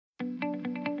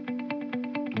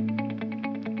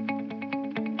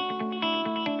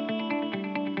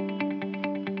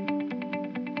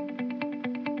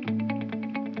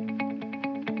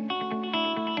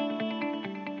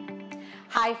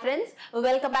Hi friends,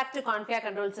 welcome back to Confia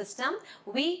Control System.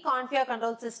 We, Confia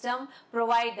Control System,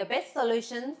 provide the best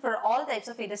solution for all types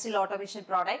of industrial automation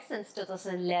products since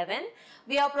 2011.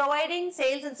 We are providing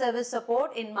sales and service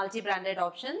support in multi-branded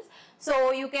options.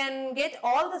 So you can get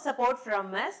all the support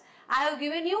from us. I have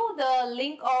given you the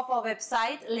link of our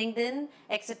website, LinkedIn,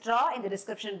 etc. in the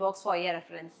description box for your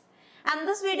reference. And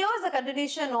this video is a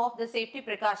continuation of the safety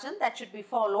precaution that should be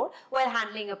followed while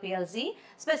handling a PLC.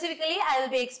 Specifically, I will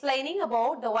be explaining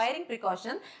about the wiring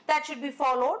precaution that should be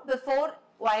followed before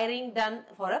wiring done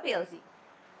for a PLC.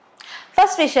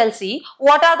 First, we shall see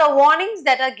what are the warnings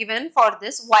that are given for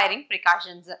this wiring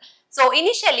precautions. So,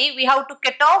 initially, we have to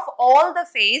cut off all the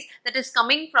phase that is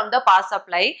coming from the power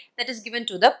supply that is given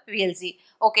to the PLC.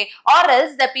 Okay, or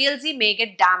else the PLC may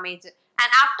get damaged. And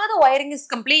after the wiring is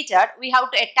completed, we have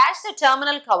to attach the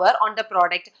terminal cover on the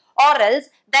product, or else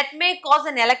that may cause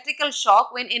an electrical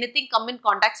shock when anything come in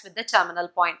contact with the terminal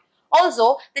point.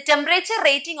 Also, the temperature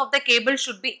rating of the cable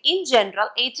should be in general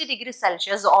 80 degrees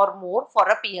Celsius or more for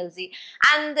a PLC,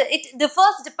 and it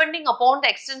differs depending upon the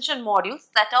extension modules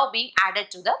that are being added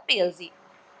to the PLC.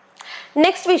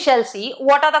 Next, we shall see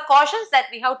what are the cautions that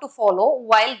we have to follow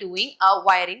while doing a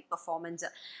wiring performance.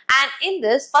 And in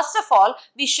this, first of all,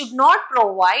 we should not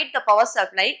provide the power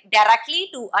supply directly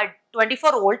to a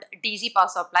 24-volt DC power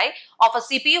supply of a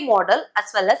CPU model as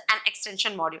well as an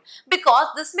extension module, because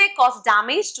this may cause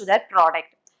damage to that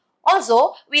product.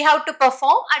 Also, we have to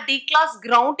perform a D-class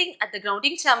grounding at the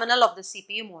grounding terminal of the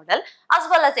CPU model as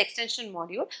well as extension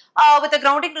module with a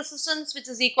grounding resistance which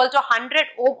is equal to 100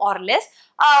 ohm or less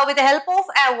with the help of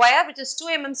a wire which is 2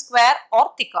 mm square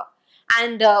or thicker.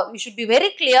 And you should be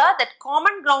very clear that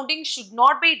common grounding should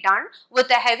not be done with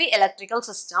a heavy electrical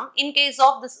system in case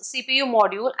of this CPU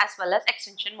module as well as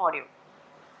extension module.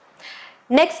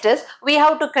 Next is, we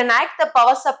have to connect the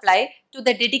power supply to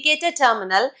the dedicated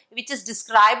terminal which is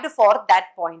described for that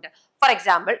point. For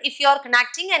example, if you are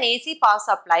connecting an AC power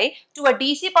supply to a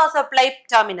DC power supply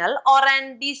terminal or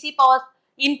an DC power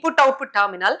input-output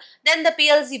terminal, then the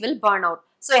PLC will burn out.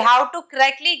 So, you have to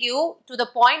correctly give to the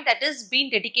point that is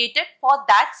being dedicated for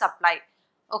that supply.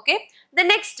 Okay. The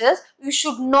next is, you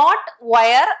should not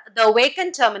wire the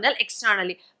vacant terminal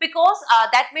externally, because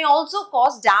that may also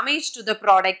cause damage to the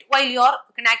product while you are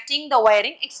connecting the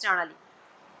wiring externally.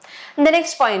 And the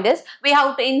next point is, we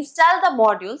have to install the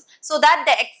modules so that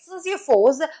the excessive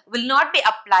force will not be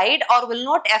applied or will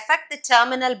not affect the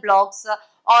terminal blocks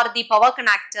or the power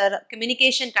connector,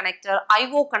 communication connector,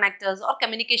 I/O connectors or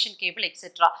communication cable,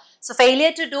 etc. So,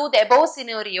 failure to do the above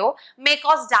scenario may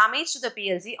cause damage to the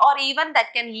PLC or even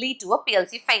that can lead to a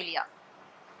PLC failure.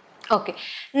 Okay.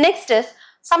 Next is,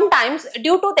 sometimes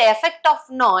due to the effect of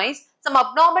noise, some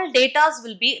abnormal data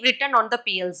will be written on the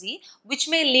PLC which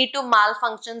may lead to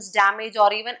malfunctions, damage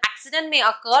or even accident may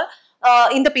occur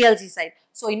in the PLC side.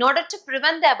 So, in order to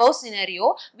prevent the above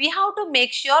scenario, we have to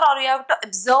make sure or we have to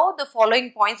observe the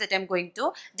following points that I am going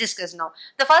to discuss now.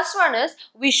 The first one is,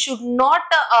 we should not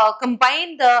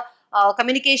combine the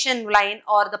communication line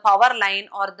or the power line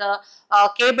or the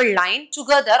cable line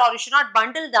together, or you should not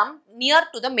bundle them near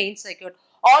to the main circuit.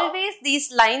 Always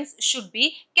these lines should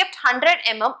be kept 100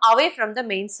 mm away from the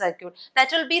main circuit. That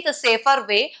will be the safer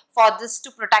way for this to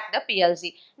protect the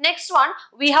PLC. Next one,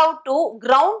 we have to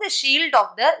ground the shield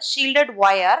of the shielded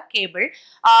wire cable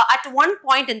at one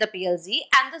point in the PLC,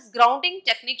 and this grounding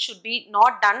technique should be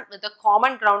not done with a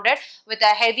common grounded with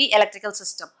a heavy electrical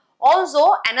system.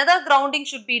 Also, another grounding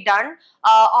should be done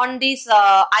on these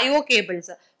I/O cables.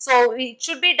 So, it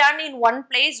should be done in one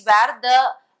place where the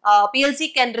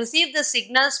PLC can receive the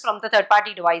signals from the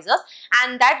third-party devices,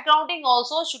 and that grounding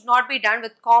also should not be done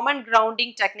with common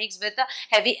grounding techniques with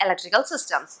heavy electrical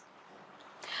systems.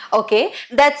 Okay,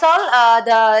 that's all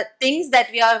the things that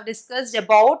we have discussed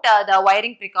about the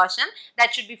wiring precaution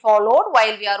that should be followed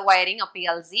while we are wiring a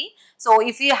PLC. So,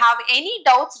 if you have any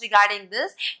doubts regarding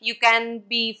this, you can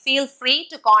feel free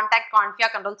to contact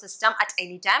Confia Control System at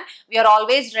any time. We are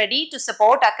always ready to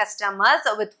support our customers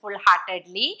with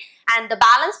full-heartedly, and the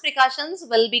balance precautions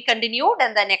will be continued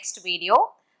in the next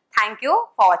video. Thank you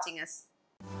for watching us.